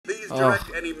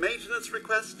direct any maintenance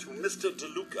requests to Mr.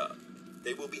 DeLuca.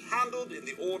 They will be handled in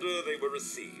the order they were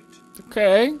received.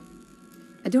 Okay.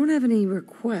 I don't have any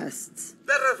requests.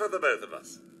 Better for the both of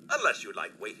us. Unless you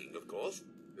like waiting, of course.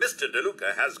 Mr.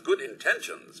 DeLuca has good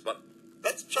intentions, but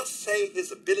let's just say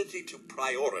his ability to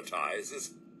prioritize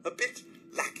is a bit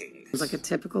lacking. Sounds like a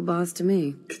typical boss to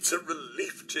me. It's a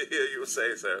relief to hear you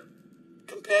say so.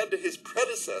 Compared to his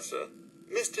predecessor,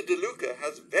 Mr. DeLuca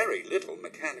has very little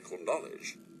mechanical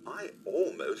knowledge. I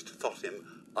almost thought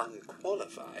him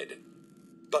unqualified.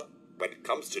 But when it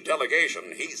comes to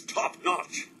delegation, he's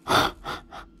top-notch.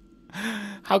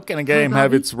 How can a game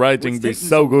have its writing be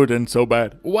so good and so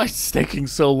bad? Why is it taking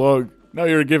so long? Now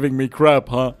you're giving me crap,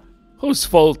 huh? Whose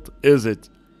fault is it?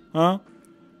 Huh?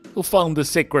 Who found the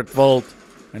secret vault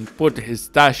and put his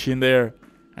stash in there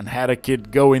and had a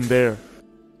kid go in there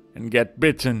and get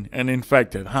bitten and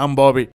infected, huh, Bobby?